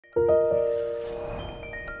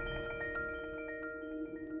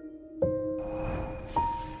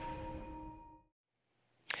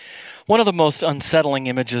One of the most unsettling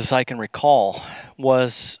images I can recall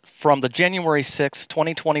was from the January 6,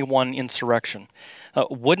 2021 insurrection.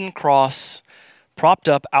 A wooden cross propped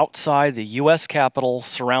up outside the U.S. Capitol,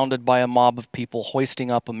 surrounded by a mob of people hoisting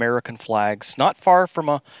up American flags, not far from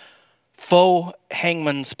a faux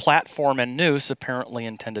hangman's platform and noose apparently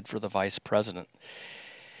intended for the vice president.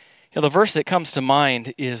 The verse that comes to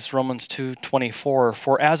mind is Romans 2:24,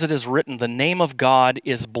 "For as it is written, the name of God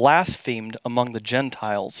is blasphemed among the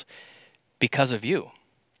Gentiles because of you."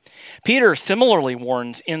 Peter similarly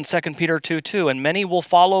warns in 2 Peter 2:2, "And many will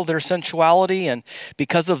follow their sensuality, and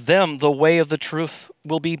because of them the way of the truth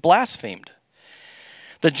will be blasphemed."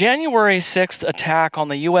 The January 6th attack on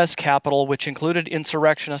the U.S. Capitol, which included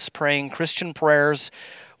insurrectionists praying Christian prayers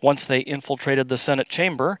once they infiltrated the Senate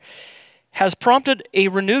chamber, has prompted a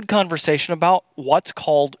renewed conversation about what's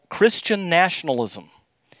called Christian nationalism.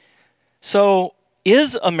 So,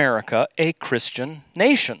 is America a Christian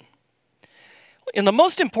nation? In the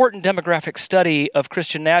most important demographic study of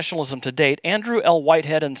Christian nationalism to date, Andrew L.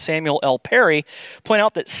 Whitehead and Samuel L. Perry point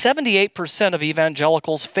out that 78% of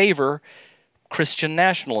evangelicals favor Christian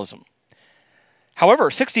nationalism. However,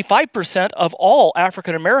 65% of all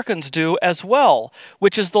African Americans do as well,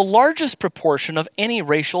 which is the largest proportion of any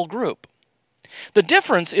racial group. The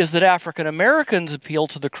difference is that African Americans appeal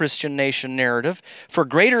to the Christian nation narrative for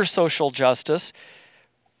greater social justice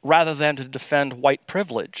rather than to defend white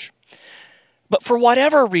privilege. But for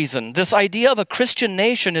whatever reason this idea of a Christian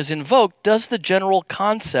nation is invoked, does the general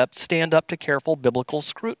concept stand up to careful biblical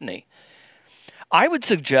scrutiny? I would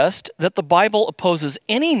suggest that the Bible opposes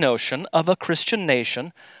any notion of a Christian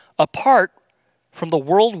nation apart from the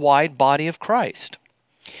worldwide body of Christ.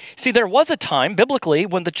 See, there was a time, biblically,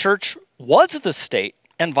 when the church was the state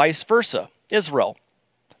and vice versa, Israel,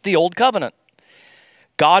 the Old Covenant.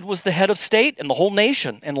 God was the head of state and the whole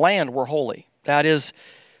nation and land were holy. That is,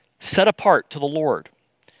 set apart to the Lord.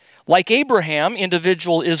 Like Abraham,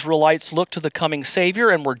 individual Israelites looked to the coming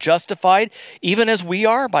Savior and were justified, even as we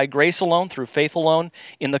are, by grace alone, through faith alone,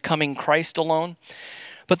 in the coming Christ alone.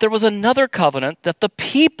 But there was another covenant that the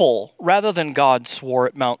people, rather than God, swore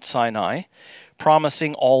at Mount Sinai,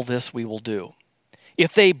 promising all this we will do.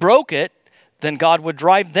 If they broke it, then God would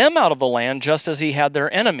drive them out of the land just as he had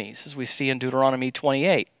their enemies, as we see in Deuteronomy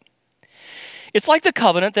 28. It's like the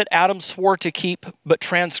covenant that Adam swore to keep but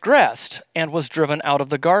transgressed and was driven out of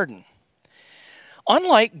the garden.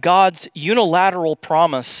 Unlike God's unilateral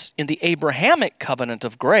promise in the Abrahamic covenant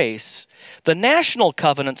of grace, the national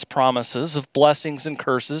covenant's promises of blessings and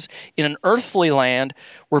curses in an earthly land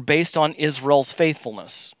were based on Israel's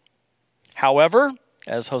faithfulness. However,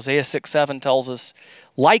 as Hosea 6:7 tells us,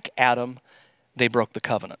 like Adam, they broke the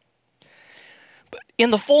covenant. But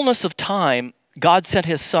in the fullness of time, God sent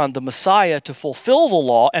his Son, the Messiah, to fulfill the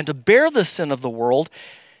law and to bear the sin of the world.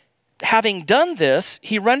 Having done this,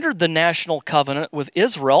 he rendered the national covenant with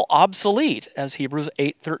Israel obsolete, as Hebrews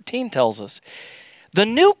 8:13 tells us. The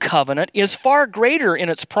new covenant is far greater in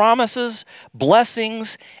its promises,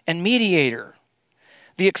 blessings, and mediator.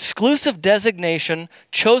 The exclusive designation,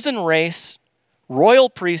 chosen race, royal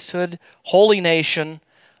priesthood, holy nation,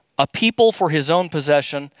 a people for his own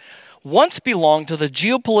possession, once belonged to the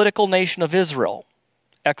geopolitical nation of Israel,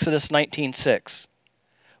 Exodus 19:6,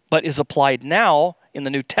 but is applied now in the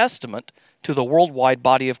New Testament to the worldwide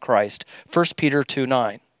body of Christ, 1 Peter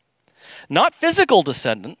 2:9. Not physical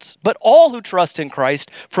descendants, but all who trust in Christ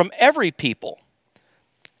from every people.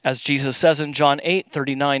 As Jesus says in John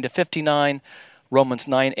 8:39-59, Romans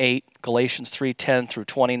 9:8, Galatians 3:10 through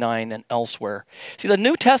 29, and elsewhere. See, the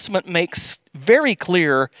New Testament makes very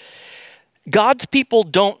clear God's people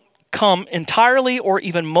don't come entirely or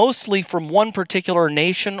even mostly from one particular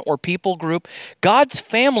nation or people group. God's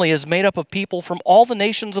family is made up of people from all the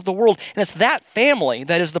nations of the world, and it's that family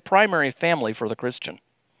that is the primary family for the Christian.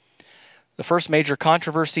 The first major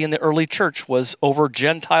controversy in the early church was over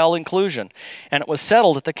Gentile inclusion, and it was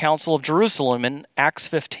settled at the Council of Jerusalem in Acts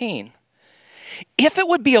 15. If it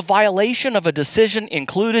would be a violation of a decision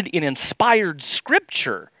included in inspired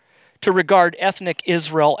scripture to regard ethnic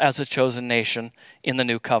Israel as a chosen nation in the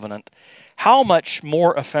new covenant, how much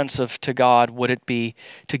more offensive to God would it be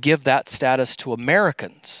to give that status to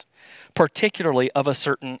Americans, particularly of a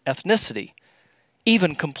certain ethnicity,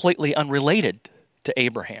 even completely unrelated to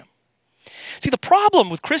Abraham? See, the problem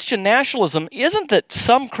with Christian nationalism isn't that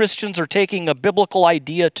some Christians are taking a biblical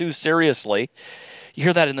idea too seriously. You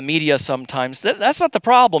hear that in the media sometimes. That's not the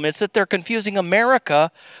problem. It's that they're confusing America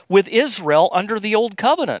with Israel under the Old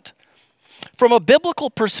Covenant. From a biblical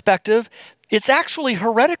perspective, it's actually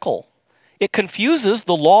heretical. It confuses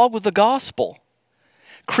the law with the gospel.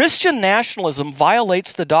 Christian nationalism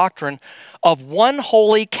violates the doctrine of one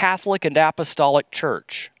holy Catholic and apostolic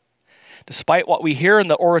church. Despite what we hear in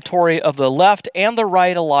the oratory of the left and the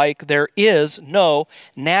right alike, there is no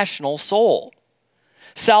national soul.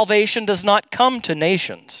 Salvation does not come to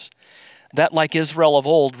nations that, like Israel of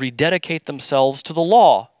old, rededicate themselves to the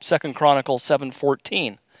law, 2 Chronicles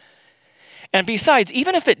 7:14. And besides,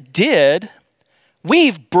 even if it did,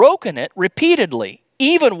 we've broken it repeatedly,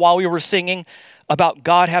 even while we were singing about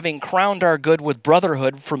God having crowned our good with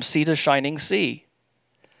brotherhood from sea to shining sea.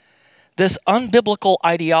 This unbiblical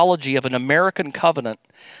ideology of an American covenant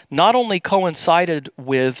not only coincided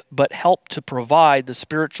with, but helped to provide the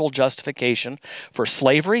spiritual justification for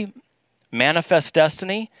slavery, manifest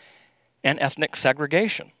destiny, and ethnic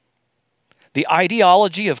segregation. The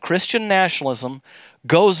ideology of Christian nationalism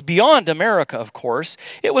goes beyond America, of course.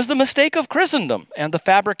 It was the mistake of Christendom and the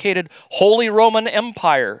fabricated Holy Roman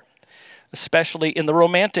Empire. Especially in the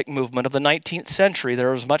Romantic movement of the 19th century,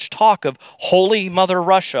 there was much talk of Holy Mother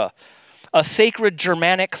Russia, a sacred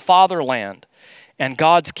Germanic fatherland, and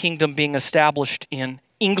God's kingdom being established in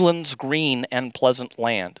England's green and pleasant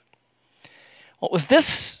land. Well, it was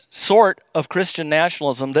this sort of Christian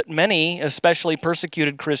nationalism that many, especially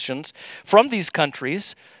persecuted Christians from these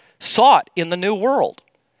countries, sought in the New World.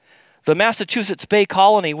 The Massachusetts Bay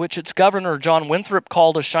Colony, which its governor John Winthrop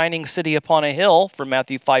called a shining city upon a hill, from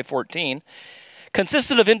Matthew 5:14,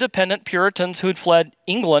 consisted of independent Puritans who had fled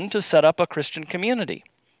England to set up a Christian community.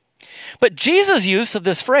 But Jesus' use of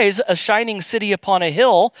this phrase, a shining city upon a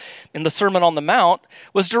hill, in the Sermon on the Mount,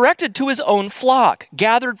 was directed to his own flock,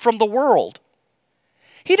 gathered from the world.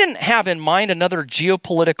 He didn't have in mind another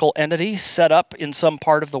geopolitical entity set up in some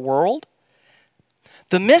part of the world.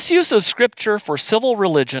 The misuse of Scripture for civil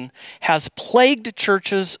religion has plagued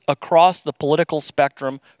churches across the political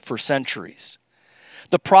spectrum for centuries.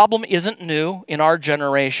 The problem isn't new in our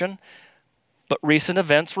generation, but recent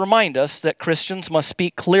events remind us that Christians must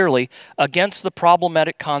speak clearly against the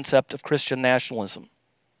problematic concept of Christian nationalism.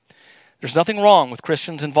 There's nothing wrong with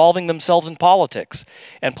Christians involving themselves in politics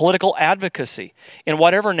and political advocacy in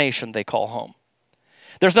whatever nation they call home.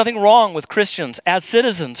 There's nothing wrong with Christians as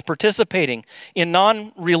citizens participating in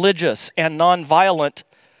non-religious and non-violent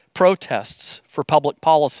protests for public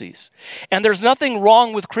policies. And there's nothing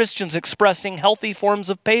wrong with Christians expressing healthy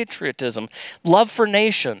forms of patriotism, love for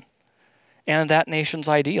nation, and that nation's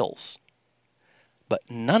ideals. But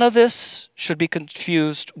none of this should be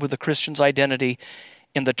confused with the Christian's identity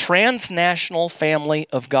in the transnational family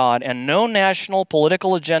of God, and no national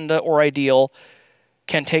political agenda or ideal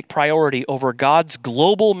can take priority over God's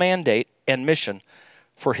global mandate and mission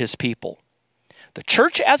for his people. The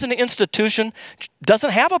church as an institution doesn't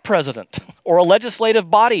have a president or a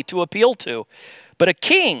legislative body to appeal to, but a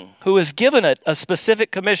king who has given it a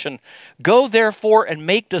specific commission. Go therefore and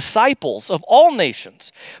make disciples of all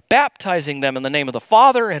nations, baptizing them in the name of the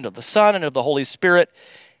Father and of the Son and of the Holy Spirit,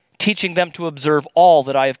 teaching them to observe all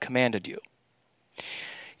that I have commanded you.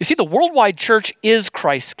 You see, the worldwide church is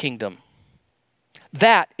Christ's kingdom.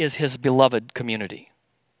 That is his beloved community.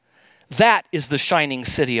 That is the shining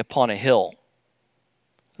city upon a hill.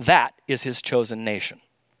 That is his chosen nation.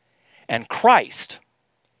 And Christ,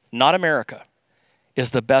 not America,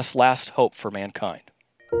 is the best last hope for mankind.